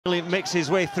He makes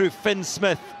his way through Finn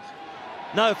Smith.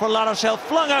 Now for La Rochelle,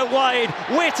 flung out wide,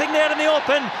 waiting there in the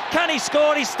open. Can he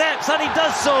score? He steps and he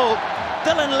does so.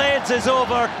 Dylan Lades is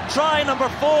over. Try number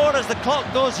 4 as the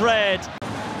clock goes red.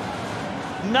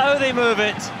 Now they move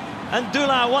it. And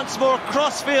Doulin once more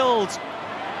crossfield.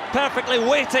 Perfectly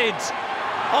weighted.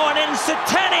 Oh, and in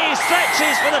Suteni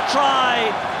stretches for the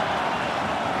try.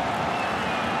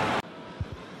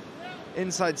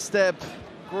 Inside step.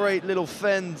 Great little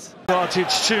fend.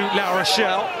 Advantage to La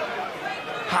Rochelle.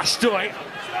 Hastoy,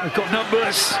 they've got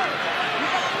numbers.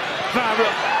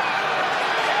 Favre,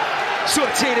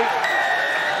 Suatini.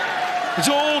 It's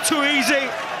all too easy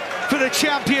for the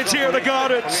champions here at the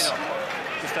Gardens.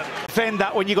 Defend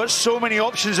that when you've got so many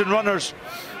options and runners.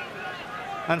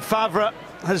 And Favre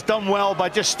has done well by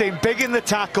just staying big in the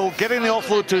tackle, getting the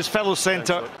offload to his fellow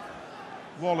centre.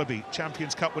 Wallaby,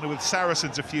 Champions Cup winner with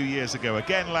Saracens a few years ago,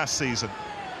 again last season.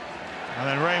 And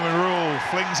then Raymond Rule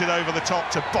flings it over the top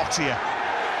to Bottier.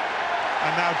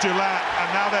 And now Doulin,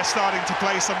 and now they're starting to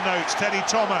play some notes. Teddy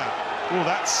Thomas. Oh,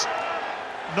 that's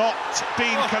not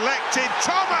been collected.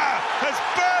 Thomas has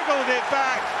burgled it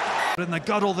back. In the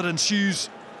guddle that ensues,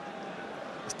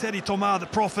 it's Teddy Thomas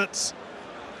that profits.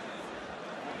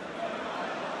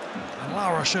 And La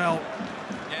Rochelle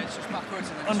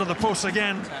under the post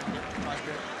again.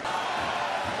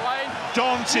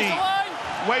 Dante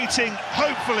waiting,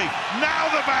 hopefully. Now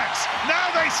the backs, now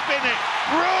they spin it.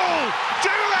 Rule,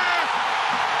 Doulin,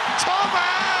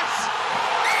 Thomas!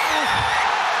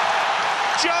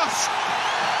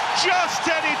 Just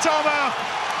Teddy Thomas.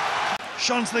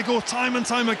 Shuns they go time and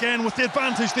time again with the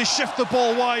advantage. They shift the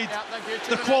ball wide.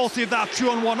 The quality of that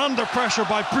 2-on-1 under pressure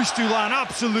by Brice Doulin,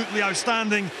 absolutely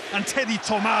outstanding. And Teddy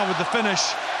Thomas with the finish.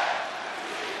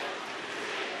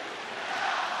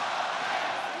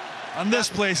 And this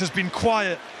place has been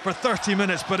quiet for 30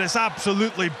 minutes, but it's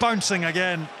absolutely bouncing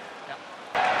again.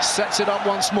 Sets it up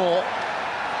once more.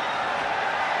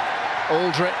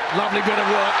 Aldrit, lovely bit of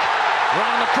work.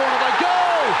 Round the corner they go!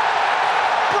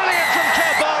 Brilliant from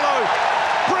Carvalho!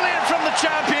 Brilliant from the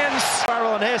champions!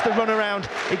 And here's the run around.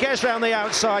 He gets round the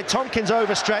outside. Tompkins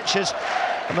overstretches.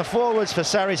 And the forwards for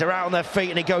Sarries are out on their feet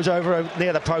and he goes over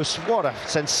near the post. What a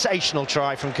sensational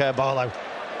try from Carvalho.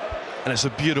 And it's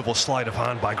a beautiful sleight of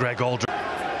hand by Greg Aldrit.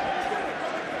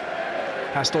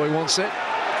 Hastoy wants it.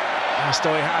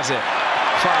 Hastoy has it.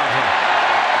 Favre.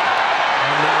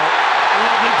 And now a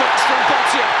lovely box from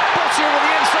Bottier. Bottier with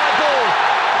the inside ball.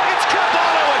 It's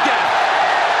Carvalho again.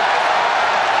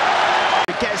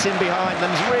 He gets in behind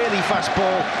them, really fast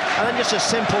ball, and then just a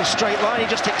simple straight line. He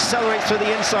just accelerates through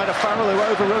the inside of Farrell, who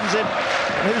overruns him.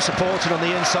 And who's supported on the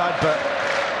inside but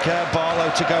Carvalho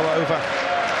to go over.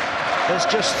 There's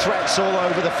just threats all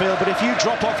over the field, but if you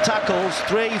drop off tackles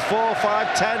 3, 4,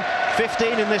 5, 10,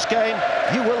 15 in this game,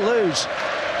 you will lose.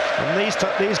 And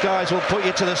these guys will put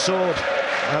you to the sword,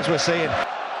 as we're seeing.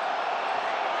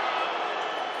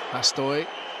 Hastoy,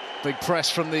 big press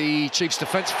from the Chiefs'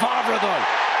 defence. Favre, though,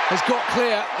 has got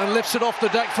clear and lifts it off the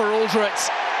deck for Aldrit.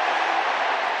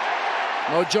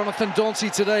 No Jonathan Dante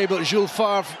today, but Jules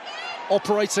Favre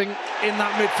operating in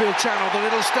that midfield channel. The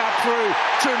little stab through,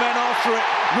 2 men after it.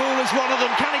 Rule is one of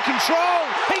them. Can he control?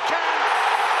 He can!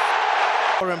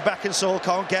 And Beckinsale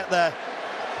can't get there.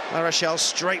 La Rochelle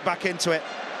straight back into it.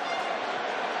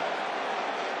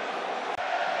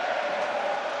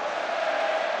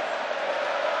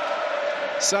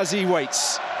 Sazi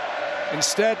waits.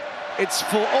 Instead, it's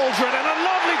for Aldrit, and a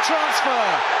lovely transfer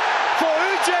for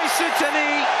Ujay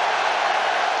Suteni.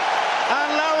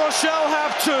 And La Rochelle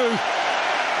have 2.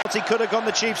 He could have gone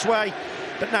the Chiefs' way,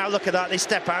 but now look at that. They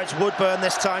step out. It's Woodburn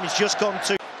this time. He's just gone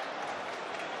to.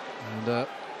 And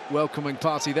welcoming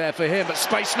party there for him, but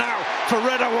space now for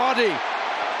Redawadi.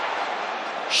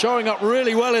 Showing up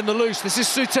really well in the loose. This is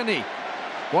Suteni,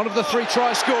 one of the 3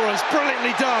 try scorers.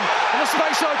 Brilliantly done. And the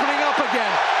space opening up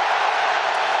again.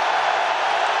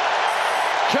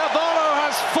 Carvalho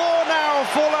has 4 now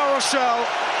for La Rochelle.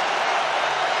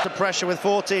 The pressure with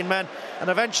 14 men, and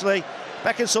eventually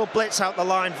Beckinsale blitz out the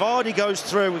line. Vardy goes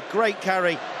through with great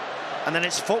carry, and then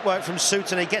it's footwork from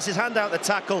Sutton. He gets his hand out the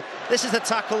tackle. This is the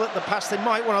tackle that the pass they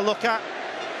might want to look at.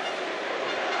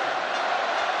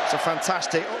 It's a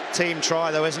fantastic team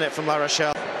try, though, isn't it, from La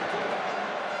Rochelle?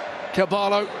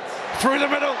 Carvalho through the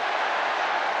middle.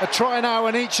 A try now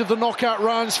in each of the knockout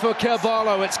rounds for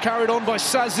Carvalho. It's carried on by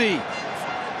Sazi.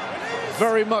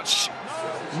 Very much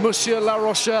Monsieur La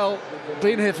Rochelle.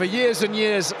 Been here for years and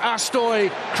years. Hastoy,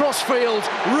 crossfield,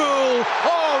 Rule.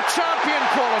 Oh, champion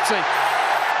quality.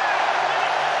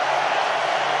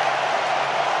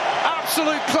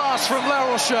 Absolute class from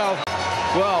La Rochelle.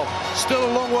 Well, still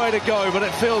a long way to go, but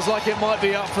it feels like it might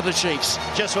be up for the Chiefs.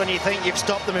 Just when you think you've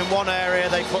stopped them in one area,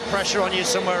 they put pressure on you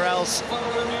somewhere else.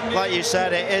 Like you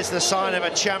said, it is the sign of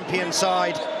a champion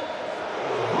side.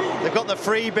 They've got the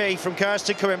freebie from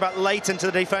Kirsten coming back late into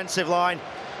the defensive line,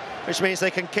 which means they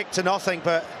can kick to nothing,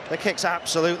 but the kick's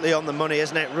absolutely on the money,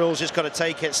 isn't it? Rule's just got to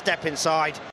take it, step inside.